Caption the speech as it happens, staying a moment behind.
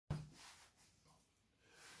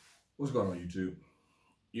What's going on, YouTube?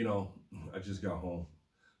 You know, I just got home,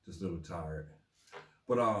 just a little tired.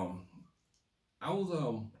 But I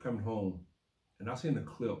was coming home and I seen a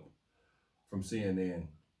clip from CNN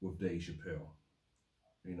with Dave Chappelle.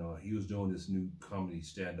 You know, he was doing this new comedy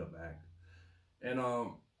stand-up act. And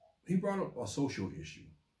he brought up a social issue.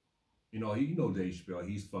 You know Dave Chappelle,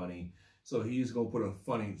 he's funny. So he's gonna put a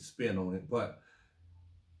funny spin on it, but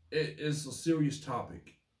it's a serious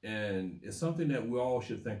topic and it's something that we all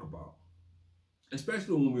should think about,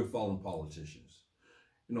 especially when we're following politicians.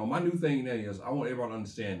 You know, my new thing there is I want everyone to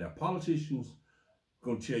understand that politicians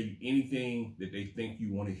going to tell you anything that they think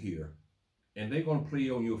you want to hear, and they're going to play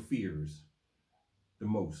on your fears the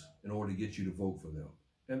most in order to get you to vote for them.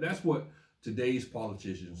 And that's what today's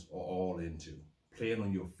politicians are all into, playing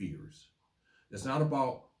on your fears. It's not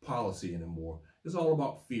about policy anymore. It's all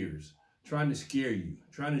about fears, trying to scare you,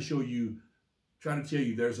 trying to tell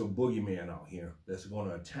you there's a boogeyman out here that's going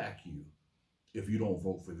to attack you if you don't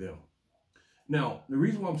vote for them. Now, the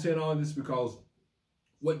reason why I'm saying all this is because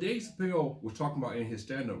what Dave Chappelle was talking about in his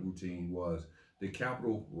stand-up routine was the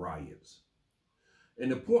Capitol riots.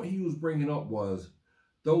 And the point he was bringing up was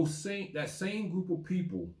that same group of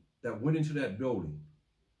people that went into that building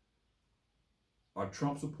are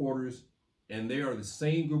Trump supporters, and they are the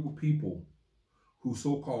same group of people who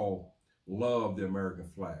so-called love the American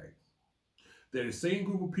flag. They're the same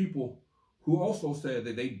group of people who also said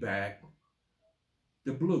that they back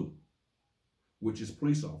the blue, which is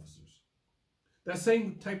police officers. That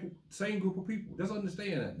same group of people. Let's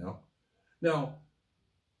understand that now. Now,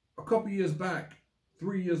 a couple years back,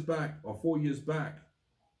 3 years back, or 4 years back,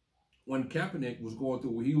 when Kaepernick was going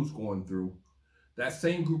through what he was going through, that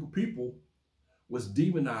same group of people was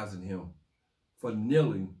demonizing him for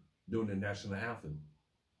kneeling during the national anthem.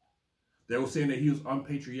 They were saying that he was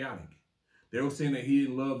unpatriotic. They were saying that he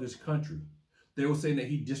didn't love this country. They were saying that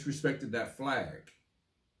he disrespected that flag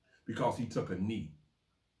because he took a knee.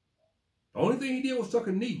 The only thing he did was took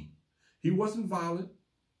a knee. He wasn't violent.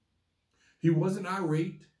 He wasn't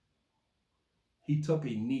irate. He took a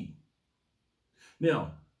knee.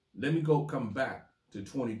 Now, let me come back to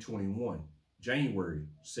 2021, January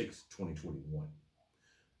 6, 2021.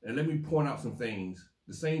 And let me point out some things.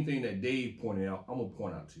 The same thing that Dave pointed out, I'm going to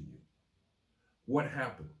point out to you. What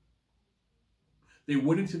happened? They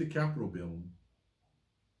went into the Capitol building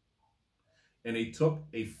and they took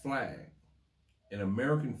a flag, an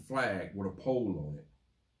American flag with a pole on it,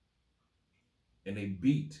 and they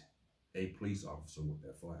beat a police officer with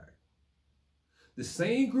that flag. The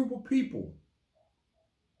same group of people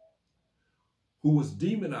who was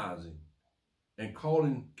demonizing and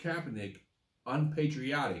calling Kaepernick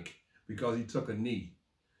unpatriotic because he took a knee,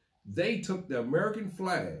 they took the American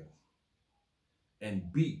flag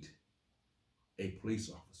and beat a police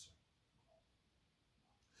officer.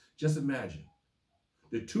 Just imagine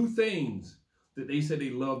the two things that they said they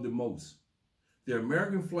loved the most, the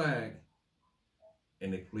American flag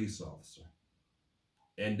and a police officer.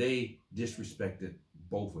 And they disrespected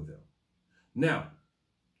both of them. Now,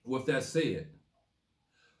 with that said,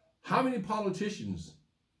 how many politicians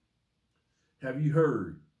have you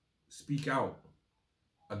heard speak out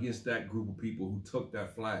against that group of people who took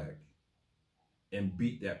that flag and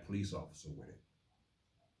beat that police officer with it?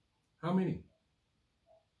 How many?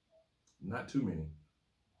 Not too many.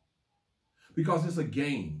 Because it's a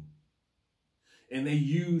game. And they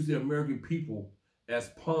use the American people as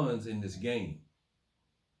pawns in this game.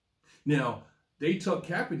 Now, they took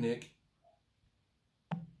Kaepernick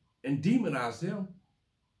and demonized him.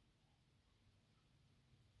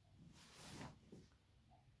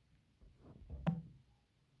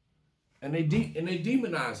 And they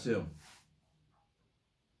demonized him.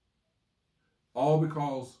 All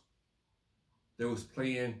because they was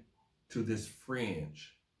playing to this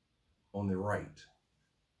fringe on the right.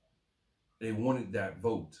 They wanted that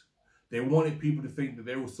vote. They wanted people to think that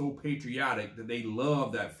they were so patriotic that they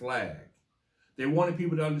loved that flag. They wanted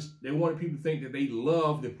people to think that they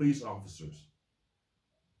loved the police officers.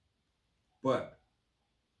 But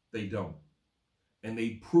they don't. And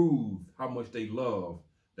they proved how much they love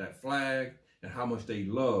that flag and how much they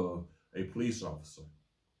love a police officer.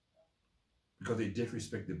 Because they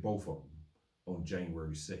disrespected both of them on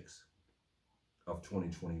January 6th of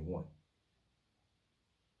 2021.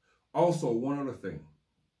 Also, one other thing.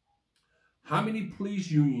 How many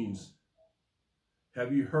police unions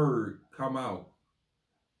have you heard come out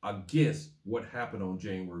against what happened on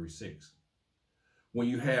January 6th? When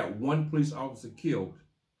you had one police officer killed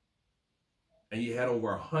and you had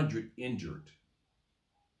over 100 injured.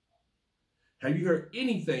 Have you heard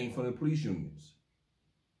anything from the police unions?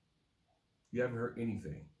 You haven't heard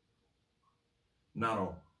anything. Not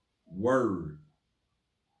word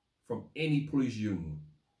from any police union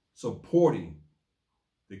supporting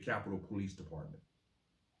the Capitol Police Department.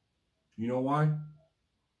 You know why?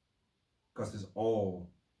 Because it's all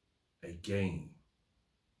a game.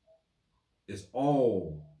 It's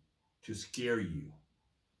all to scare you.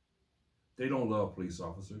 They don't love police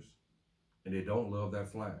officers, and they don't love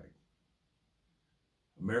that flag.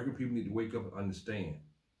 American people need to wake up and understand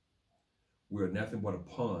we are nothing but a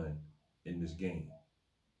pawn in this game.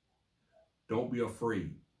 Don't be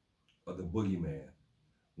afraid of the boogeyman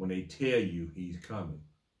when they tell you he's coming.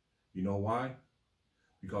 You know why?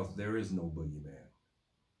 Because there is no boogeyman.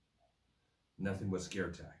 Nothing but scare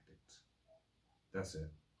tactics. That's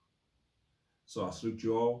it. So I salute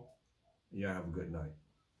you all, and y'all have a good night.